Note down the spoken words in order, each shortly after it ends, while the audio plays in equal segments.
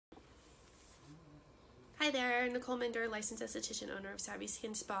Hi there, Nicole Minder, licensed esthetician, owner of Savvy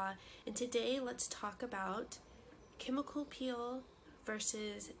Skin Spa, and today let's talk about chemical peel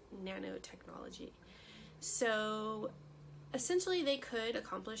versus nanotechnology. So essentially they could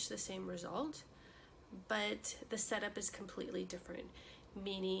accomplish the same result, but the setup is completely different.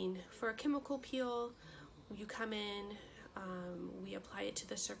 Meaning for a chemical peel, you come in, we apply it to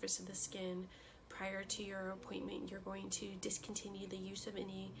the surface of the skin. Prior to your appointment, you're going to discontinue the use of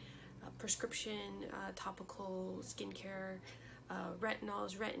any prescription, topical skincare,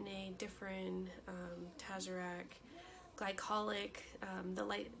 retinols, retin-A, different, Tazarac, glycolic,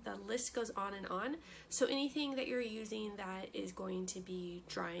 the list goes on and on. So anything that you're using that is going to be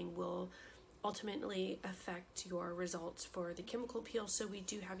drying will ultimately affect your results for the chemical peel. So we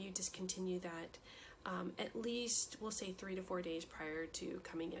do have you discontinue that at least, we'll say 3 to 4 days prior to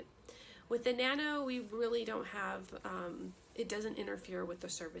coming in. With the nano, we really don't have, it doesn't interfere with the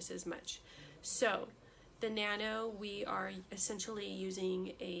surface as much. So the nano, we are essentially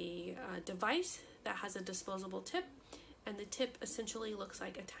using a device that has a disposable tip, and the tip essentially looks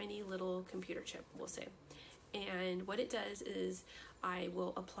like a tiny little computer chip, we'll say. And what it does is I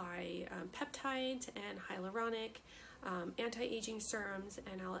will apply peptides and hyaluronic, anti-aging serums,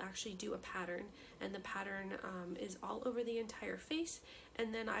 and I'll actually do a pattern, and the pattern is all over the entire face.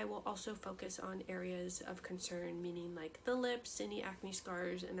 And then I will also focus on areas of concern, meaning like the lips, any acne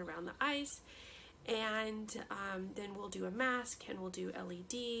scars, and around the eyes. And then we'll do a mask and we'll do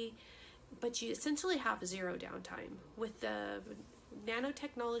LED, but you essentially have zero downtime. With the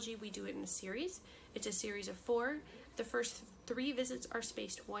nanotechnology, we do it in a series. It's a series of 4. The first 3 visits are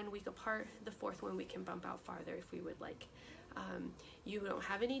spaced 1 week apart. The 4th one we can bump out farther if we would like. You don't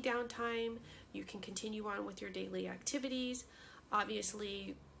have any downtime. You can continue on with your daily activities.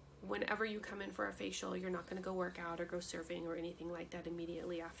 Obviously, whenever you come in for a facial, you're not going to go work out or go surfing or anything like that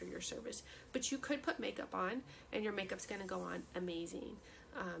immediately after your service. But you could put makeup on, and your makeup's going to go on amazing.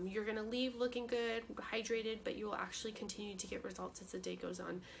 You're going to leave looking good, hydrated, but you will actually continue to get results as the day goes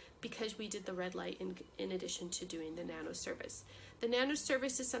on because we did the red light in addition to doing the nano service. The nano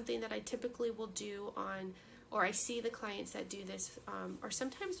service is something that I typically will do on, or I see the clients that do this are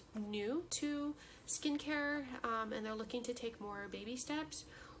sometimes new to skincare, and they're looking to take more baby steps,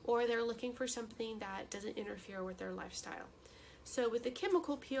 or they're looking for something that doesn't interfere with their lifestyle. So with the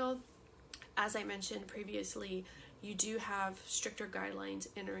chemical peel, as I mentioned previously, you do have stricter guidelines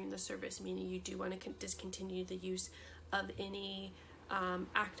entering the service, meaning you do want to discontinue the use of any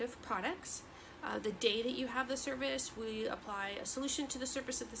active products. The day that you have the service, we apply a solution to the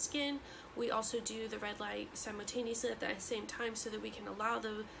surface of the skin. We also do the red light simultaneously at the same time so that we can allow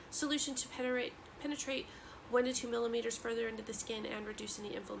the solution to penetrate 1 to 2 millimeters further into the skin and reduce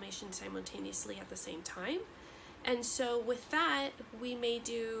any inflammation simultaneously at the same time. And so with that, we may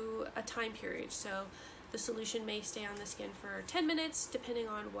do a time period. So the solution may stay on the skin for 10 minutes, depending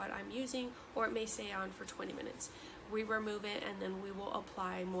on what I'm using, or it may stay on for 20 minutes. We remove it, and then we will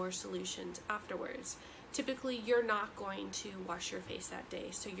apply more solutions afterwards. Typically, you're not going to wash your face that day,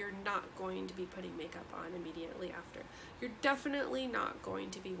 so you're not going to be putting makeup on immediately after. You're definitely not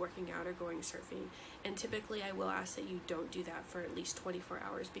going to be working out or going surfing, and typically I will ask that you don't do that for at least 24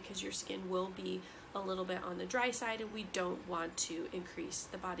 hours because your skin will be a little bit on the dry side, and we don't want to increase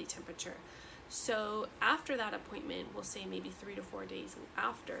the body temperature. So after that appointment, we'll say maybe 3 to 4 days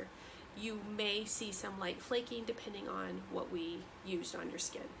after, you may see some light flaking depending on what we used on your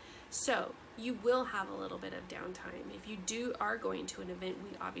skin. So you will have a little bit of downtime. If you are going to an event, we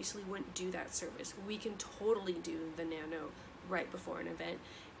obviously wouldn't do that service. We can totally do the nano right before an event,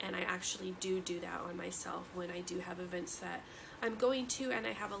 and I actually do that on myself when I do have events that I'm going to, and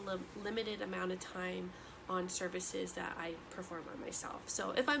I have a limited amount of time on services that I perform on myself.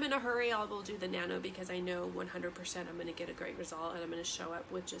 So if I'm in a hurry, I will do the nano because I know 100% I'm going to get a great result, and I'm going to show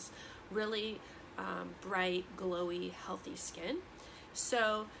up with just really bright, glowy, healthy skin.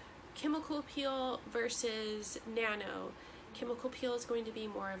 So chemical peel versus nano. Chemical peel is going to be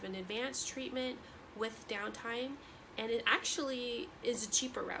more of an advanced treatment with downtime, and it actually is a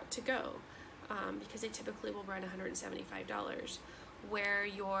cheaper route to go because they typically will run $175. Where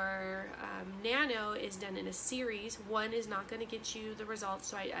your nano is done in a series. One is not going to get you the results,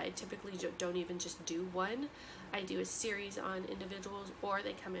 so I typically don't even just do one. I do a series on individuals, or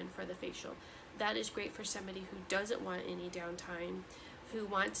they come in for the facial. That is great for somebody who doesn't want any downtime, who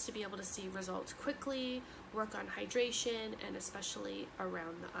wants to be able to see results quickly, work on hydration, and especially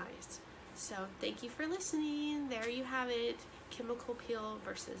around the eyes. So thank you for listening. There you have it, chemical peel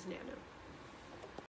versus nano.